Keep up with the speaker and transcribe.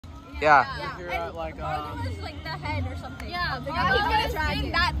Yeah. You're at like like the head or something. Yeah, he's gonna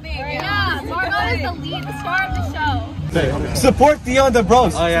spin that thing. Yeah, Margot is the lead, the star of the show. Support Theo and the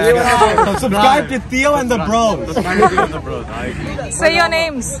Bros. Oh yeah. Subscribe to Theo and the Bros. Subscribe to Theo and the Bros. Say your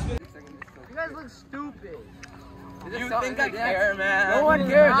names. You guys look stupid. You think I care, man? No one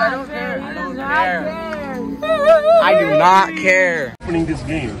cares. I don't care. I don't care. I do not care. Opening this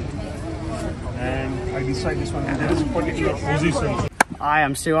game, and I decide this one. There is a particular position. Hi,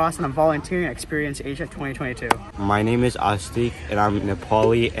 I'm Schoolsla and I'm volunteering at Experience Asia 2022. My name is Astik and I'm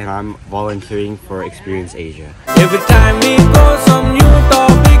Nepali and I'm volunteering for Experience Asia. Every time we go some new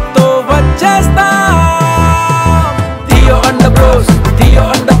topic to vachesta Theo and the Bros, Theo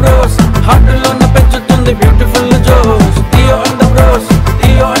and the Bros Hatulonna penchutundi beautiful jokes Theo and the Bros,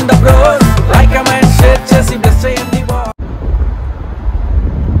 Theo and the Bros Like a man share chesi bless cheyandi boss.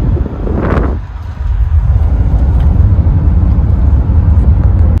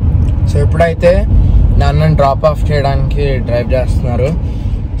 So ఇప్పుడైతే నన్ను drop of చేయడానికి drive చేస్తున్నారు.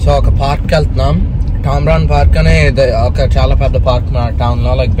 So ఒక పార్క్కి వెళ్తున్నాం. టామ్రాన్ park అనే ఒక చాలా పెద్ద పార్క్ మా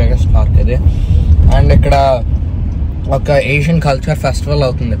టౌన్లో, లైక్ బిగ్గెస్ట్ పార్క్ ఇది. అండ్ ఇక్కడ ఒక ఏషియన్ కల్చర్ ఫెస్టివల్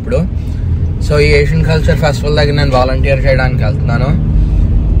అవుతుంది ఇప్పుడు. సో ఈ ఏషియన్ కల్చర్ ఫెస్టివల్ దగ్గర నేను వాలంటీర్ చేయడానికి వెళ్తున్నాను.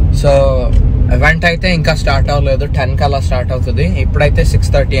 సో ఈవెంట్ అయితే ఇంకా స్టార్ట్ అవ్వలేదు, 10కి అలా స్టార్ట్ అవుతుంది. ఇప్పుడైతే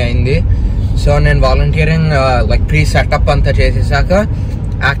 6:30 అయింది. సో నేను వాలంటీరింగ్ లైక్ ప్రీ సెటప్ అంతా చేసేసాక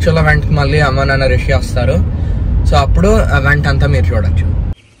యాక్చువల్ ఈవెంట్కి మళ్ళీ అమ్మ నాన్న రిషి వస్తారు. సో అప్పుడు ఈవెంట్ అంతా మీరు చూడొచ్చు.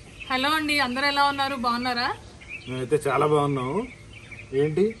 హలో అండి, అందరూ ఎలా ఉన్నారు? బాగున్నారా? మేమైతే చాలా బాగున్నాము.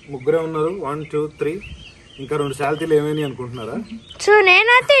 ఏంటి ముగ్గురే ఉన్నారు? 1 2 3 ఇంకా 2 శాలరీలు ఏమైనా అనుకుంటున్నారా? సో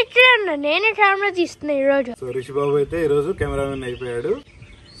నేనైతే ఇట్లా ఉన్నా, నేనే కెమెరా తీస్తున్నా ఈరోజు. సో రిషి బాబు అయితే ఈరోజు కెమెరామెన్ అయిపోయాడు.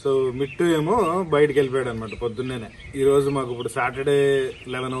 సో మిట్టు ఏమో బయటకు వెళ్ళిపోయాడు అనమాట పొద్దున్నేనే. ఈరోజు మాకు ఇప్పుడు సాటర్డే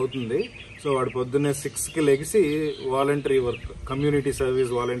 11 అవుతుంది. సో వాడు పొద్దున్నే 6కి లెగిసి voluntary work, community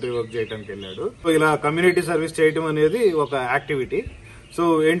service voluntary work చేయడానికి వెళ్ళాడు. సో ఇలా కమ్యూనిటీ సర్వీస్ చేయటం అనేది ఒక యాక్టివిటీ. సో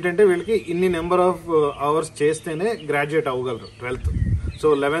ఏంటంటే వీళ్ళకి ఇన్ని నెంబర్ ఆఫ్ అవర్స్ చేస్తేనే graduate అవ్వగలరు 12th. So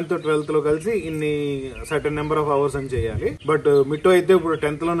 11th 12th లో కలిసి ఇన్ని సర్టన్ నెంబర్ ఆఫ్ అవర్స్ అని చేయాలి. బట్ మిట్టు అయితే ఇప్పుడు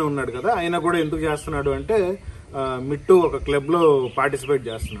 10th లోనే ఉన్నాడు కదా, అయినా కూడా ఎందుకు చేస్తున్నాడు అంటే మిట్టు ఒక క్లబ్ లో పార్టిసిపేట్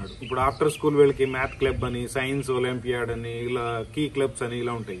చేస్తున్నాడు. ఇప్పుడు ఆఫ్టర్ స్కూల్ వీళ్ళకి మ్యాథ్ క్లబ్ అని, సైన్స్ ఒలింపియాడ్ అని, ఇలా కీ క్లబ్స్ అని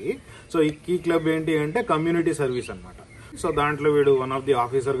ఇలా ఉంటాయి. సో ఈ కీ క్లబ్ ఏంటి అంటే కమ్యూనిటీ సర్వీస్ అన్నమాట. సో దాంట్లో వీడు వన్ ఆఫ్ ది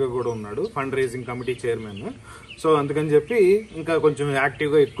ఆఫీసర్ గా కూడా ఉన్నాడు, fund raising committee chairman. So అందుకని చెప్పి ఇంకా కొంచెం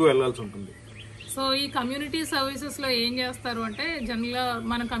యాక్టివ్ గా ఎక్కువ వెళ్లాల్సి ఉంటుంది. సో ఈ కమ్యూనిటీ సర్వీసెస్ లో ఏం చేస్తారు అంటే, జనరల్ గా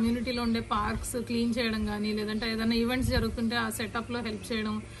మన కమ్యూనిటీలో ఉండే పార్క్స్ క్లీన్ చేయడం కానీ, లేదంటే ఏదైనా ఈవెంట్స్ జరుగుతుంటే ఆ సెటప్ లో హెల్ప్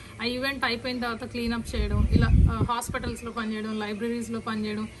చేయడం, ఆ ఈవెంట్ అయిపోయిన తర్వాత క్లీనప్ చేయడం, ఇలా హాస్పిటల్స్ లో పనిచేయడం, లైబ్రరీస్ లో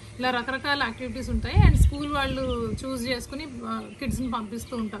పనిచేయడం, ఇలా రకరకాల యాక్టివిటీస్ ఉంటాయి. అండ్ స్కూల్ వాళ్ళు చూస్ చేసుకుని కిడ్స్ ని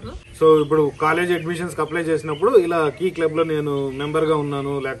పంపిస్తూ ఉంటారు. సో ఇప్పుడు కాలేజ్ అడ్మిషన్స్ కి అప్లై చేసినప్పుడు ఇలా కీ క్లబ్ లో నేను మెంబర్ గా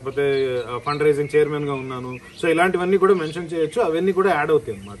ఉన్నాను, లేకపోతే ఫండ్ రైజింగ్ చైర్మన్ గా ఉన్నాను, సో ఇలాంటివన్నీ కూడా మెన్షన్ చేయొచ్చు. అవన్నీ కూడా యాడ్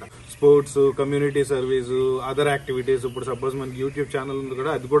అవుతాయి అనమాట. Sports, community service, other activities. ఇప్పుడు సపోజ్ మనకి యూట్యూబ్ ఛానల్ ఉంది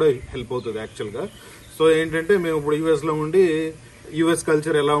కూడా, అది కూడా హెల్ప్ అవుతుంది యాక్చువల్ గా. సో ఏంటంటే మేము ఇప్పుడు యూఎస్ లో ఉండి యూఎస్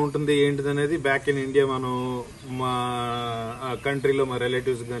కల్చర్ ఎలా ఉంటుంది ఏంటిది అనేది బ్యాక్ ఇన్ ఇండియా మనం మా కంట్రీలో మా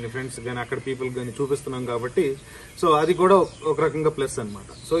రిలేటివ్స్ కానీ, ఫ్రెండ్స్ కానీ, అక్కడ పీపుల్ కానీ చూపిస్తున్నాం కాబట్టి సో అది కూడా ఒక రకంగా ప్లస్ అనమాట.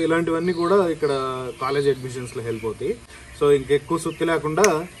 సో ఇలాంటివన్నీ కూడా ఇక్కడ కాలేజ్ అడ్మిషన్స్ లో హెల్ప్ అవుతాయి. సో ఇంకెక్కువ సుత్తి లేకుండా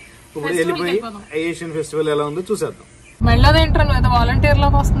ఇప్పుడు వెళ్ళిపోయి ఏషియన్ ఫెస్టివల్ ఎలా ఉందో చూసేద్దాం. మెళ్ళదేంట్రా నువ్వు ఏదో వాలంటీర్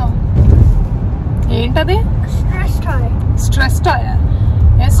లోకి వస్తున్నావు? ఏంటది? Stress toy.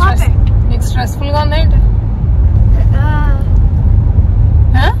 నీకు స్ట్రెస్ఫుల్ గా ఉందా ఏంటి?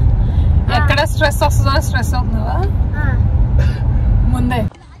 ఎక్కడ స్ట్రెస్ వస్తుందో స్ట్రెస్ అవుతుందా ముందే?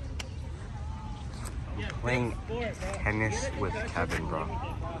 Playing tennis with Kevin, bro.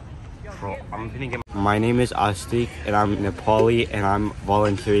 I'm gonna get. My name is Astik and I'm Nepali and I'm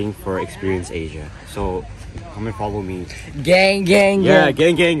volunteering for Experience Asia. So come and follow me. Gang, gang, Yeah,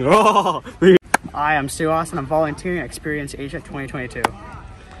 gang, gang. Oh. Hi, I'm Schoolsla and I'm volunteering at Experience Asia 2022.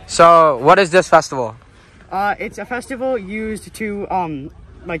 So what is this festival? It's a festival used to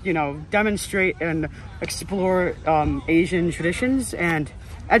like, you know, demonstrate and explore Asian traditions and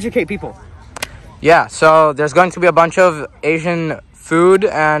educate people. Yeah, so there's going to be a bunch of Asian food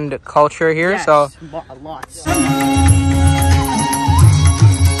and culture here. Yes, so lots.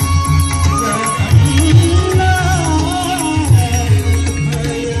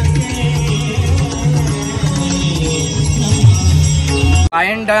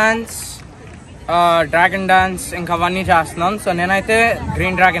 Lion dance, dragon dance, ఇంకా అవన్నీ చేస్తున్నాం. So నేనైతే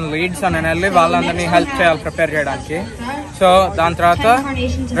green dragon lead. So నేను వెళ్ళి వాళ్ళందరినీ help చేయాలి prepare చేయడానికి. So దాని తర్వాత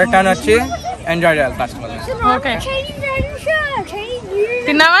రిటర్న్ వచ్చి ఎంజాయ్ చేయాలి ఫెస్టివల్. ఓకే,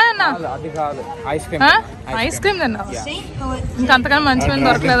 తిన్నావా అన్న? అది కాదు, ఐస్ క్రీమ్. ఐస్ క్రీమ్ తిన్నావా? ఇంకా అంతకన్నా మంచి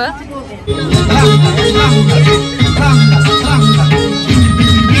దొరకలేదా?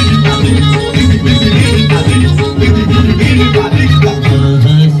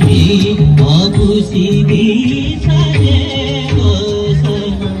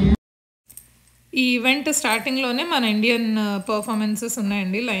 ఈ ఈవెంట్ స్టార్టింగ్లోనే మన ఇండియన్ పర్ఫార్మెన్సెస్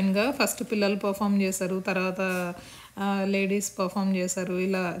ఉన్నాయండి లైన్గా. ఫస్ట్ పిల్లలు పర్ఫామ్ చేశారు, తర్వాత లేడీస్ పర్ఫామ్ చేశారు,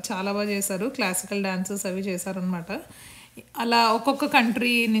 ఇలా చాలా బాగా చేశారు. క్లాసికల్ డాన్సెస్ అవి చేశారనమాట. అలా ఒక్కొక్క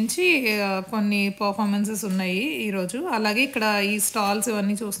కంట్రీ నుంచి కొన్ని పర్ఫార్మెన్సెస్ ఉన్నాయి ఈరోజు. అలాగే ఇక్కడ ఈ స్టాల్స్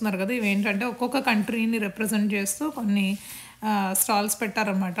ఇవన్నీ చూస్తున్నారు కదా, ఇవేంటంటే ఒక్కొక్క కంట్రీని రిప్రజెంట్ చేస్తూ కొన్ని స్టాల్స్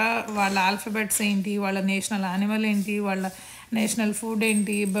పెట్టారన్నమాట. వాళ్ళ ఆల్ఫాబెట్స్ ఏంటి, వాళ్ళ నేషనల్ యానిమల్ ఏంటి, వాళ్ళ నేషనల్ ఫుడ్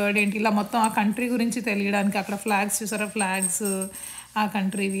ఏంటి, బర్డ్ ఏంటి, ఇలా మొత్తం ఆ కంట్రీ గురించి తెలియడానికి అక్కడ ఫ్లాగ్స్ చూసారా, ఫ్లాగ్స్ ఆ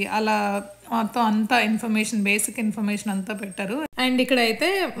కంట్రీవి, అలా మొత్తం అంతా ఇన్ఫర్మేషన్, బేసిక్ ఇన్ఫర్మేషన్ అంతా పెట్టారు. అండ్ ఇక్కడ అయితే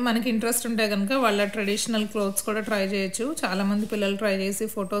మనకి ఇంట్రెస్ట్ ఉంటే కనుక వాళ్ళ ట్రెడిషనల్ క్లోత్స్ కూడా ట్రై చేయొచ్చు. చాలామంది పిల్లలు ట్రై చేసి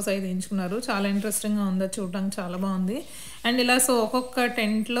ఫొటోస్ అయితే ఎంచుకున్నారు. చాలా ఇంట్రెస్టింగ్గా ఉంది, చూడడానికి చాలా బాగుంది. అండ్ ఇలా సో ఒక్కొక్క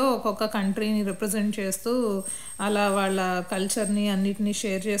టెంట్లో ఒక్కొక్క కంట్రీని రిప్రజెంట్ చేస్తూ అలా వాళ్ళ కల్చర్ని అన్నిటినీ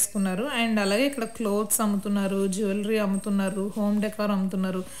షేర్ చేసుకున్నారు. అండ్ అలాగే ఇక్కడ క్లోత్స్ అమ్ముతున్నారు, జ్యువెలరీ అమ్ముతున్నారు, హోమ్ డెకార్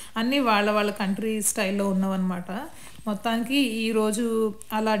అమ్ముతున్నారు, అన్నీ వాళ్ళ కంట్రీ స్టైల్లో ఉన్నవన్నమాట. మొత్తానికి ఈరోజు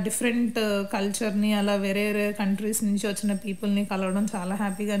అలా డిఫరెంట్ కల్చర్ని, అలా వేరే వేరే కంట్రీస్ నుంచి వచ్చిన పీపుల్ని కలవడం చాలా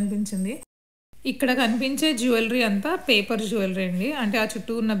హ్యాపీగా అనిపించింది. ఇక్కడ కనిపించే జ్యువెలరీ అంతా పేపర్ జ్యువెలరీ అండి. అంటే ఆ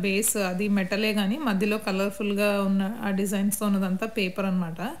చుట్టూ ఉన్న బేస్ అది మెటలే, కానీ మధ్యలో కలర్ఫుల్గా ఉన్న ఆ డిజైన్స్తో ఉన్నదంతా పేపర్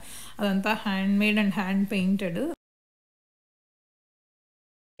అనమాట. అదంతా hand made and hand painted.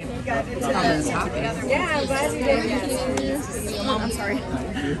 Yeah, I'm glad you did. Mom, I'm sorry.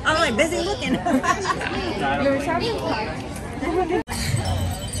 I'm like busy looking. You were shopping?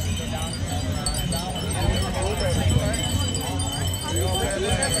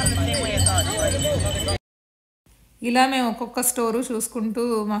 ఇలా మేము ఒక్కొక్క స్టోరు చూసుకుంటూ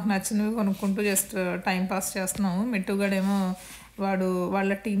మాకు నచ్చినవి కొనుక్కుంటూ జస్ట్ టైం పాస్ చేస్తున్నాము. మిట్టుగాడేమో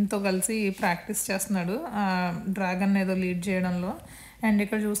వాళ్ళ టీంతో కలిసి ప్రాక్టీస్ చేస్తున్నాడు డ్రాగన్ ఏదో లీడ్ చేయడంలో. అండ్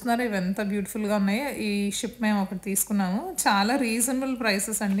ఇక్కడ చూస్తున్నారు ఇవి ఎంత బ్యూటిఫుల్గా ఉన్నాయి. ఈ షిప్ మేము ఒకటి తీసుకున్నాము. చాలా రీజనబుల్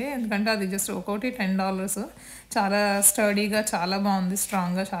ప్రైసెస్ అండి, ఎందుకంటే అది జస్ట్ ఒక్కొక్కటి $10. చాలా స్టడీగా, చాలా బాగుంది,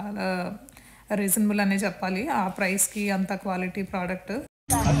 స్ట్రాంగ్గా, చాలా రీజనబుల్ అనే చెప్పాలి ఆ ప్రైస్కి. అంత క్వాలిటీ ప్రోడక్ట్.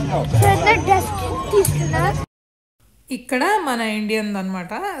 ఇక్కడ మన ఇండియన్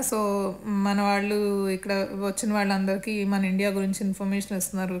అనమాట. సో మన వాళ్ళు ఇక్కడ వచ్చిన వాళ్ళందరికీ మన ఇండియా గురించి ఇన్ఫర్మేషన్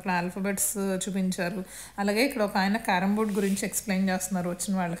ఇస్తున్నారు. ఇక్కడ ఆల్ఫాబెట్స్ చూపించారు. అలాగే ఇక్కడ ఒక ఆయన క్యారమ్ బోర్డ్ గురించి ఎక్స్ప్లెయిన్ చేస్తున్నారు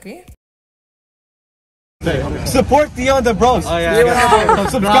వచ్చిన వాళ్ళకి. Support Theo and the Bros. Oh, yeah.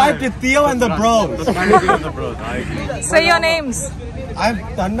 Subscribe to Theo and the Bros. Say your names. I'm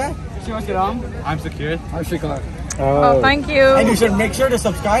Tanmay. I'm Sakir. I'm Shikar. Oh, thank you. And you should make sure to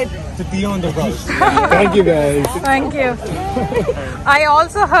subscribe to Theo and the Bros. Thank you guys. Thank you. I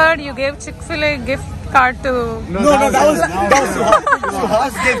also heard you gave Chick-fil-A gift card to... No, that was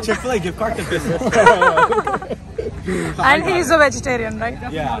Suhas gave Chick-fil-A gift card to business. And he's a vegetarian, right?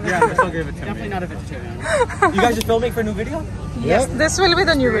 Yeah, I'll give it to Definitely not a vegetarian. You guys are filming for a new video? Yes, this will be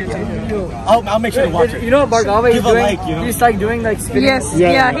the new video. I'll make sure to watch it. You know what Bargava is Give a doing? like, you know. He's like doing like spinning. Yes,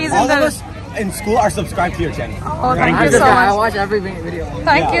 yeah, he's All in of the... us in school are subscribed to your channel. Oh, thank you so I much. watch every video.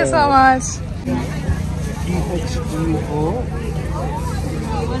 Thank you so much.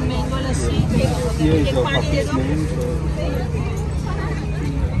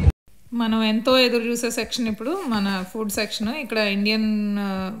 మనం ఎంతో ఎదురు చూసే section ఇప్పుడు మన food section. ఇక్కడ Indian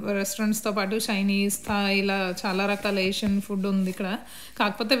రెస్టారెంట్స్తో పాటు Chinese, Thai, ఇలా చాలా రకాల ఏషియన్ ఫుడ్ ఉంది ఇక్కడ.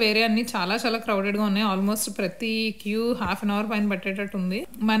 కాకపోతే వేరే అన్ని చాలా చాలా క్రౌడెడ్గా ఉన్నాయి. ఆల్మోస్ట్ ప్రతి క్యూ ½ అన్ అవర్ పైన పట్టేటట్టు ఉంది.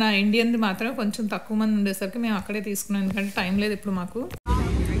 మన ఇండియన్ది మాత్రమే కొంచెం తక్కువ మంది ఉండేసరికి మేము అక్కడే తీసుకున్నాం, ఎందుకంటే టైం లేదు ఇప్పుడు మాకు.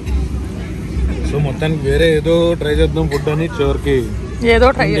 సో మొత్తానికి వేరే ఏదో ట్రై చేద్దాం ఫుడ్ అని చివరికి ఏదో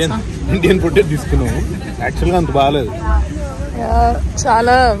ట్రై చేస్తాం. ఇండియన్ ఫుడ్ తీసుకున్నాము. యాక్చువల్గా అంత బాగాలేదు.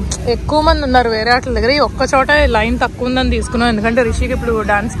 చాలా ఎక్కువ మంది ఉన్నారు వేరే వాటి దగ్గర. ఈ ఒక్క చోట లైన్ తక్కువ ఉందని తీసుకున్నాం, ఎందుకంటే రిషికి ఇప్పుడు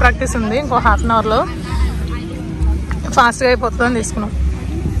డాన్స్ ప్రాక్టీస్ ఉంది. ఇంకో ½ అన్ అవర్లో ఫాస్ట్గా అయిపోతుందని తీసుకున్నాం.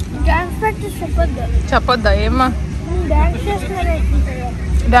 చెప్పొద్దా? ఏమ్మా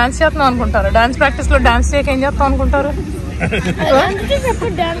డాన్స్ చేస్తున్నాం అనుకుంటారు? డాన్స్ ప్రాక్టీస్లో డాన్స్ చేయక ఏం చేస్తాం అనుకుంటారు?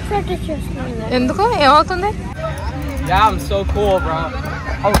 ఎందుకు? ఏమవుతుంది? Yeah, I'm so cool, bro.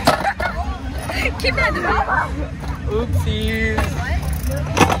 Oh. Keep that up. Oopsies.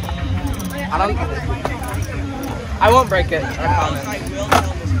 I won't break it. I promise.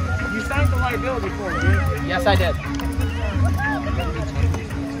 You signed the liability form, dude. Yes, I did.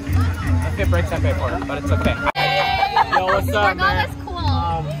 If it breaks, I pay for it, but it's okay. Yo, what's up, man? That's cool.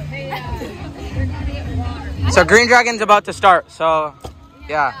 So Green Dragon's about to start, so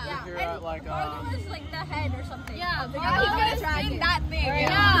Yeah. And Margot is like the head or something. Yeah, he's gonna spin that thing.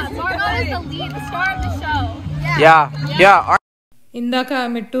 Yeah, Margot is the lead, the star of the show. Yeah. ఇందాక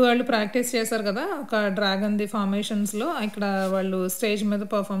మిట్టు వాళ్ళు practice చేశారు కదా ఒక డ్రాగన్ది ఫార్మేషన్స్లో. ఇక్కడ వాళ్ళు stage మీద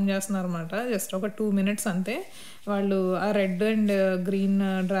perform చేస్తున్నారు అనమాట. జస్ట్ ఒక 2 minutes అంతే. వాళ్ళు ఆ రెడ్ అండ్ గ్రీన్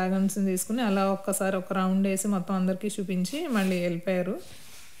డ్రాగన్స్ని తీసుకుని అలా ఒక్కసారి ఒక రౌండ్ వేసి మొత్తం అందరికీ చూపించి మళ్ళీ వెళ్ళిపోయారు.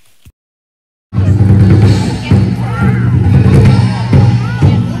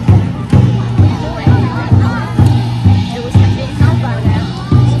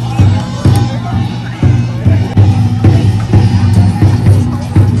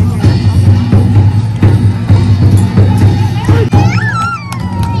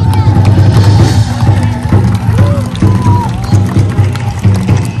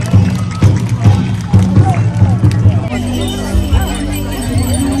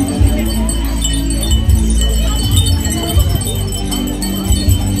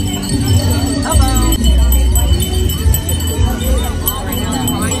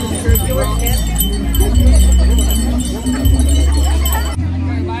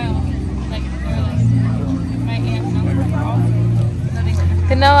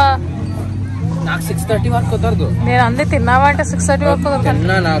 తిన్నావా? నాకు 6:30 వరకు కుదరదు. నేను అందే తిన్నావా అంటే 6:30 వరకు కుదరదు.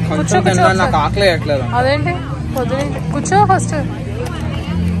 నాకు ఆకలి వేయట్లేదు. అదేంటి పొద్దున కూర్చో ఫస్ట్.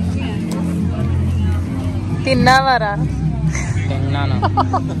 తిన్నావారా? తిన్నాను.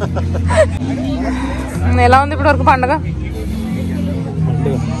 ఎలా ఉంది ఇప్పటి వరకు పండగ?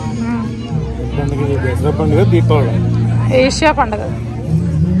 దసరా పండుగ, దీపావళి, ఏషియా పండగ.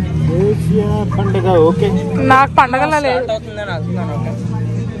 ఓకే. నాకు పండగలా లేదు.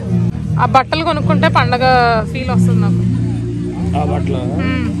 ఆ బట్టలు కొనుక్కుంటే పండగ ఫీల్ వస్తుంది నాకు. ఆ బట్టలు.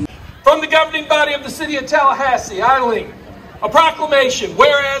 From the governing body of the city of Tallahassee, I link a proclamation,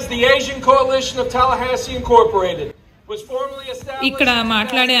 whereas the Asian Coalition of Tallahassee Incorporated was formally established. ఇక్కడ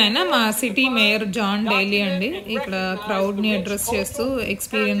మాట్లాడే ఆయన మా సిటీ మేయర్ జాన్ డైలీ అండి. ఇక్కడ క్రౌడ్ ని అడ్రస్ చేస్తూ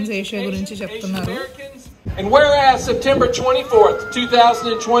ఎక్స్పీరియన్స్ ఏషియా గురించి చెప్తున్నారు. And whereas September 24th,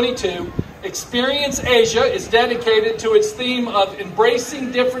 2022, Experience Asia is dedicated to its theme of embracing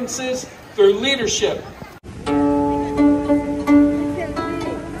differences through leadership.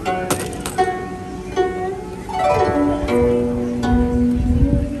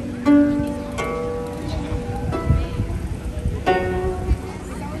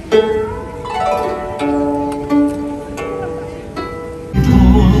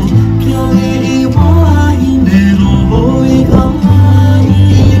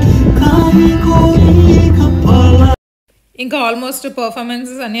 ఇంకా ఆల్మోస్ట్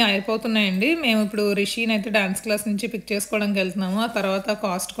పర్ఫార్మెన్సెస్ అన్నీ అయిపోతున్నాయండి. మేము ఇప్పుడు రిషిని అయితే డాన్స్ క్లాస్ నుంచి పిక్ చేసుకోవడానికి వెళ్తున్నాము. ఆ తర్వాత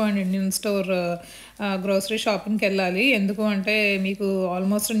Costco and Indian store grocery షాపింగ్కి వెళ్ళాలి. ఎందుకు అంటే మీకు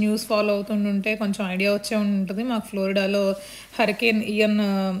ఆల్మోస్ట్ న్యూస్ ఫాలో అవుతుంటే కొంచెం ఐడియా వచ్చే ఉంటుంది. మాకు ఫ్లోరిడాలో హరికేన్ ఇయన్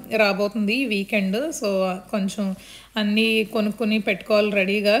రాబోతుంది ఈ వీకెండ్. సో కొంచెం అన్నీ కొనుక్కొని పెట్టుకోవాలి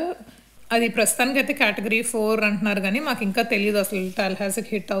రెడీగా. అది ప్రస్తుతానికైతే కేటగిరీ 4 అంటున్నారు, కానీ మాకు ఇంకా తెలియదు అసలు టాల్హాసీకి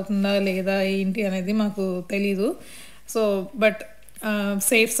హిట్ అవుతుందా లేదా ఏంటి అనేది మాకు తెలీదు. So but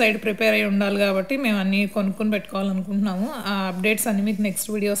safe side prepare అయ్యి ఉండాలి కాబట్టి మేము అన్నీ కొనుక్కొని పెట్టుకోవాలనుకుంటున్నాము. ఆ అప్డేట్స్ అన్నీ మీకు నెక్స్ట్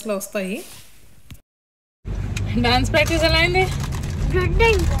వీడియోస్లో వస్తాయి. డాన్స్ ప్రాక్టీస్ ఎలా అయింది?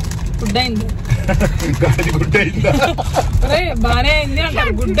 గుడ్ అయింది. అరే బాగానే అయింది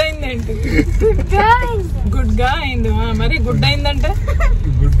అంటారు. గుడ్ అయింది ఏంటి? గుడ్ గా అయింది. మరి గుడ్ అయిందంటే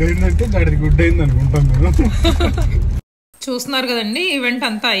గుడ్ అయింది అనుకుంటాం. చూస్తున్నారు కదండి, ఈవెంట్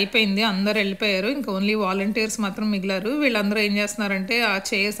అంతా అయిపోయింది, అందరు వెళ్ళిపోయారు. ఇంకా ఓన్లీ వాలంటీర్స్ మాత్రం మిగిలారు. వీళ్ళందరూ ఏం చేస్తున్నారంటే ఆ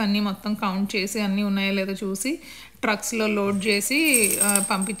చైర్స్ అన్నీ మొత్తం కౌంట్ చేసి అన్నీ ఉన్నాయో లేదో చూసి ట్రక్స్లో లోడ్ చేసి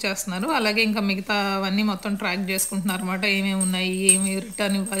పంపించేస్తున్నారు. అలాగే ఇంకా మిగతా అవన్నీ మొత్తం ట్రాక్ చేసుకుంటున్నారు అనమాట. ఏమేమి ఉన్నాయి, ఏమి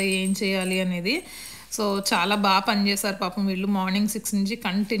రిటర్న్ ఇవ్వాలి, ఏం చేయాలి అనేది. సో చాలా బాగా పనిచేశారు పాపం వీళ్ళు. మార్నింగ్ 6 నుంచి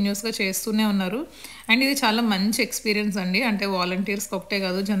కంటిన్యూస్గా చేస్తూనే ఉన్నారు. అండ్ ఇది చాలా మంచి ఎక్స్పీరియన్స్ అండి. అంటే వాలంటీర్స్కి ఒకటే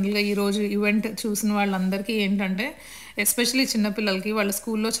కాదు, జనరల్గా ఈరోజు ఈవెంట్ చూసిన వాళ్ళందరికీ ఏంటంటే ఎస్పెషలీ చిన్నపిల్లలకి వాళ్ళ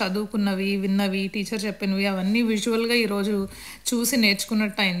స్కూల్లో చదువుకున్నవి, విన్నవి, టీచర్ చెప్పినవి అవన్నీ విజువల్గా ఈరోజు చూసి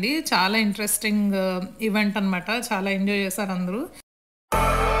నేర్చుకున్నట్టు అయింది. చాలా ఇంట్రెస్టింగ్ ఈవెంట్ అనమాట. చాలా ఎంజాయ్ చేశారు అందరూ.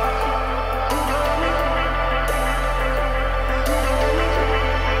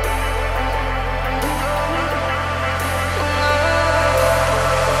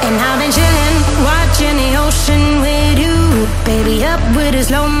 And I've been chillin', watching the ocean with you. Baby, up with a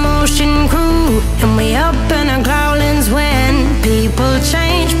slow motion crew. And we up in our cloudlands when people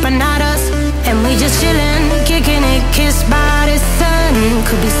change, but not us. And we just chillin', kicking it, kissed by the sun.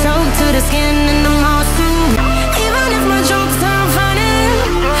 Could be soaked to the skin in the moss too. Even if my junk